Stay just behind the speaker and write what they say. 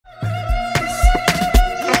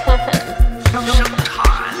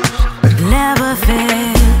What's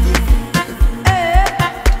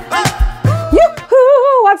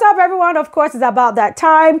up, everyone? Of course, it's about that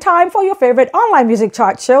time for your favorite online music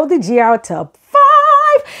chart show, the GR Top 5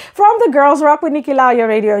 from the Girls Rock with Nikki Laoye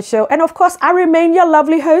radio show. And of course, I remain your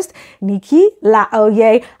lovely host, Nikki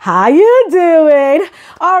Laoye. How you doing?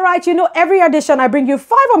 All right, you know, every edition I bring you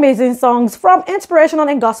 5 amazing songs from inspirational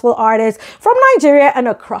and gospel artists from Nigeria and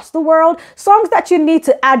across the world. Songs that you need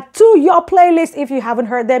to add to your playlist if you haven't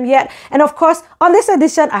heard them yet. And of course, on this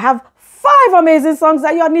edition, I have 5 amazing songs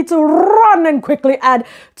that you need to run and quickly add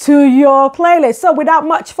to your playlist. So without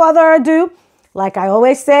much further ado, like I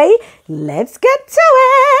always say, let's get to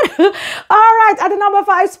it. All right, at the number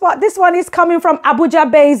 5 spot, this one is coming from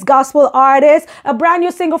Abuja-based gospel artist, a brand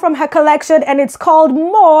new single from her collection, and it's called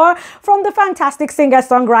More from the fantastic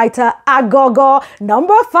singer-songwriter OGOLOGO.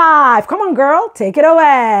 Number 5. Come on, girl, take it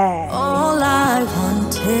away. All I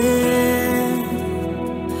wanted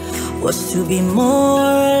was to be more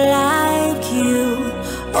like you.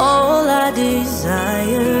 All I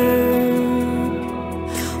desired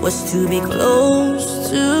was to be close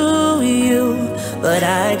to you, but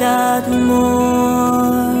I got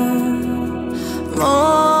more.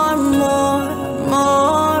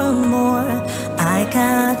 I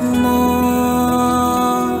got more.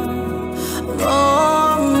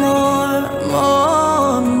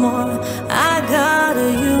 I got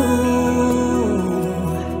you.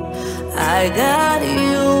 I got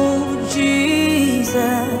you,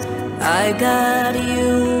 Jesus. I got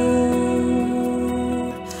you.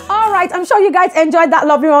 I'm sure you guys enjoyed that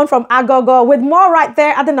lovely one from OGOLOGO with More right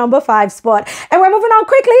there at the number 5 spot. And we're moving on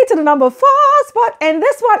quickly to the number 4 spot. And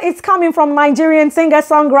this one is coming from Nigerian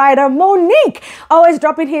singer-songwriter Monique. Always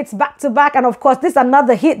dropping hits back to back. And of course, this is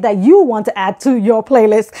another hit that you want to add to your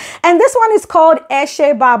playlist. And this one is called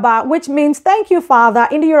Eshe Baba, which means thank you, Father,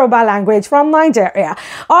 in the Yoruba language from Nigeria.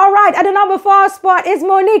 All right, at the number 4 spot is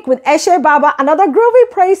Monique with Eshe Baba, another groovy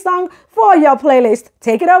praise song for your playlist.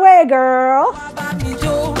 Take it away, girl.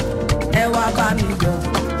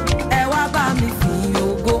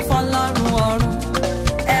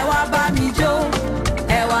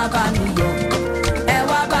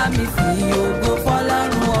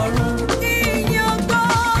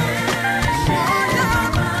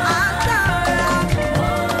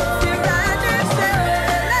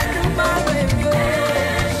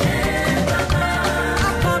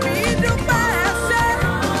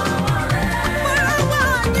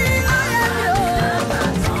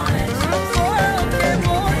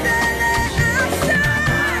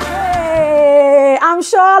 I'm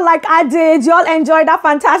sure, like I did, y'all enjoyed that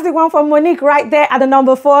fantastic one from Monique right there at the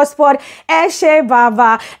number 4 spot, Eshe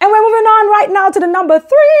Baba. And we're moving on right now to the number 3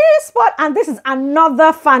 spot. And this is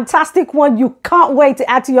another fantastic one you can't wait to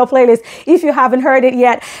add to your playlist if you haven't heard it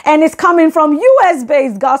yet. And it's coming from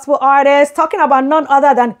US-based gospel artist, talking about none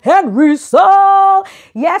other than Henry Soul.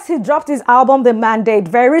 Yes, he dropped his album, The Mandate,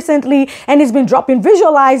 very recently. And he's been dropping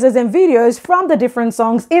visualizers and videos from the different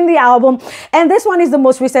songs in the album. And this one is the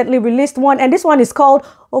most recently released one. And this one is called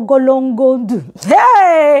OGOLOGO.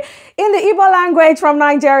 Hey, in the Igbo language from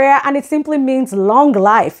Nigeria, and it simply means long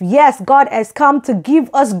life. Yes, God has come to give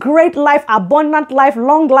us great life, abundant life,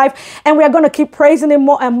 long life, and we are going to keep praising him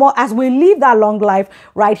more and more as we live that long life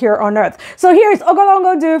right here on earth. So here is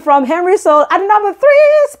OGOLOGO from Henry Soul at number 3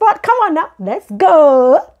 spot. Come on now, let's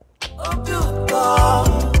go.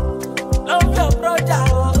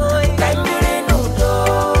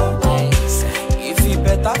 If it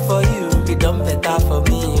better for you, it done better for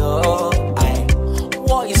me.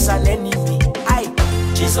 War is an enemy.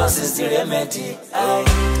 Jesus is the remedy.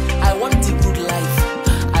 I want a good life.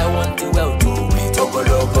 I want a well-to with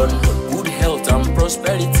OGOLOGO. Good health and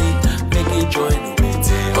prosperity. Make it join with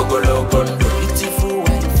OGOLOGO. Beautiful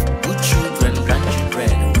wife, good children,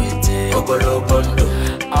 grandchildren with OGOLOGO.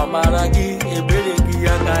 Amaragi, ebelegi,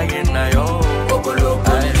 agayenayo.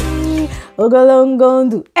 OGOLOGO.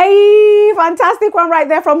 OGOLOGO. Hey, fantastic one right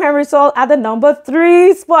there from Henry Soul at the number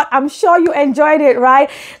 3 spot. I'm sure you enjoyed it, right?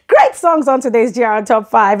 Great songs on today's GR Top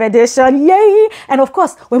 5 edition. Yay! And of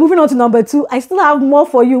course, we're moving on to number 2. I still have more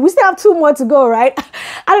for you. We still have 2 more to go, right?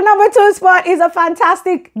 At the number 2 spot is a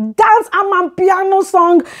fantastic dance and piano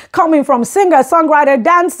song coming from singer-songwriter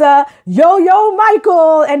dancer Yo-Yo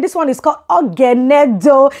Michael. And this one is called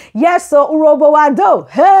OGHENE. Yes, so Urobo Wado.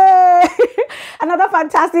 Hey! Another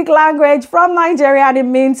fantastic language from Nigeria, and it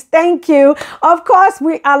means thank you. Of course,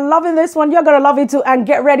 we are loving this one. You're going to love it too, and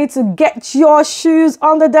get ready to get your shoes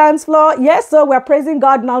on the dance floor. Yes, so we're praising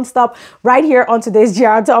God non-stop right here on today's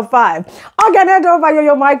GR Top 5. OGHENE by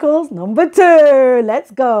Yo-Yo Michaels, number 2.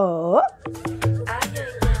 Let's go.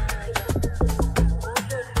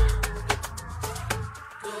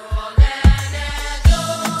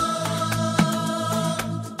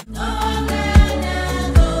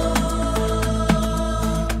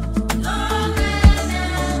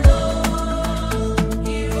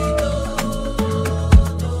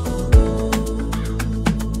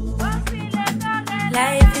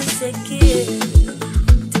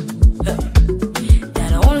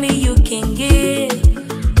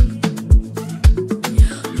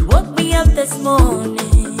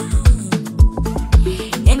 morning,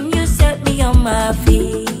 and you set me on my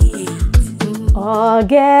feet.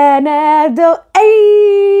 OGHENE,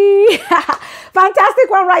 ay. Fantastic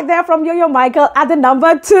one right there from Yo-Yo Michael at the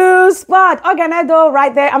number 2 spot. OGHENE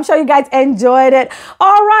right there. I'm sure you guys enjoyed it.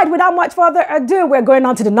 All right, without much further ado, we're going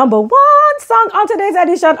on to the number 1 song on today's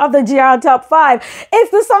edition of the GR Top 5.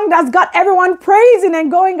 It's the song that's got everyone praising and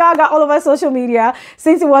going gaga all over social media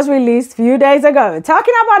since it was released a few days ago.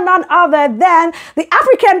 Talking about none other than the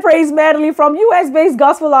African Praise Medley from US-based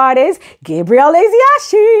gospel artist Gabriel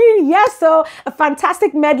Eziashi. Yes, so a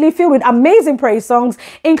fantastic medley filled with amazing praise songs,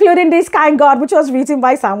 including This Kind God, which was written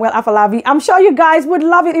by Samuel Afolabi. I'm sure you guys would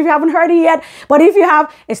love it if you haven't heard it yet, but if you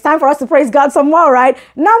have, it's time for us to praise God some more, right?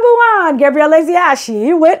 Number 1, Gabriel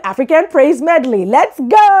Eziashi with African Praise Medley. Let's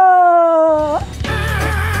go!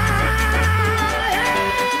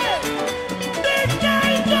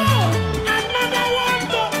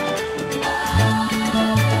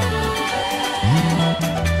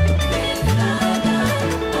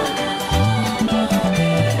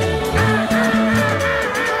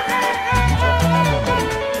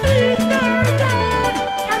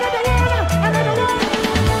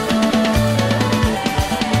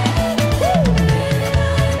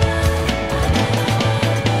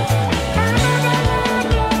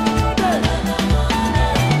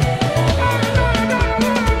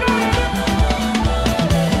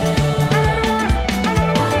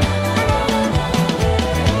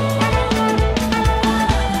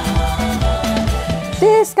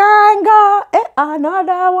 This kind God,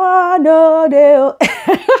 another one, no deal.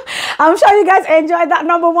 I'm sure you guys enjoyed that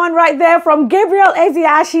number 1 right there from Gabriel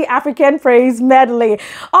Eziashi, African Praise Medley.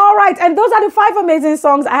 All right, and those are the 5 amazing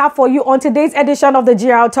songs I have for you on today's edition of the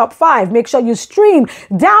GR Top 5. Make sure you stream,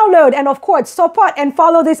 download, and of course, support and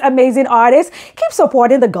follow this amazing artist. Keep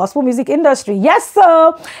supporting the gospel music industry. Yes,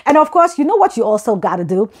 sir. And of course, you know what you also got to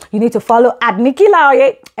do? You need to follow at Nikki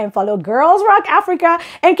Laoye and follow Girls Rock Africa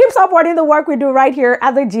and keep supporting the work we do right here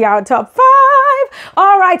at the GR Top 5.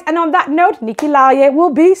 All right, and on that note, Nikki Laoye will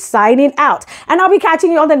be signing out. And I'll be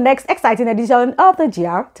catching you on the next exciting edition of the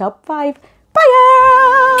GR Top 5.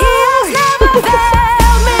 Bye! He has never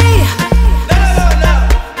failed me.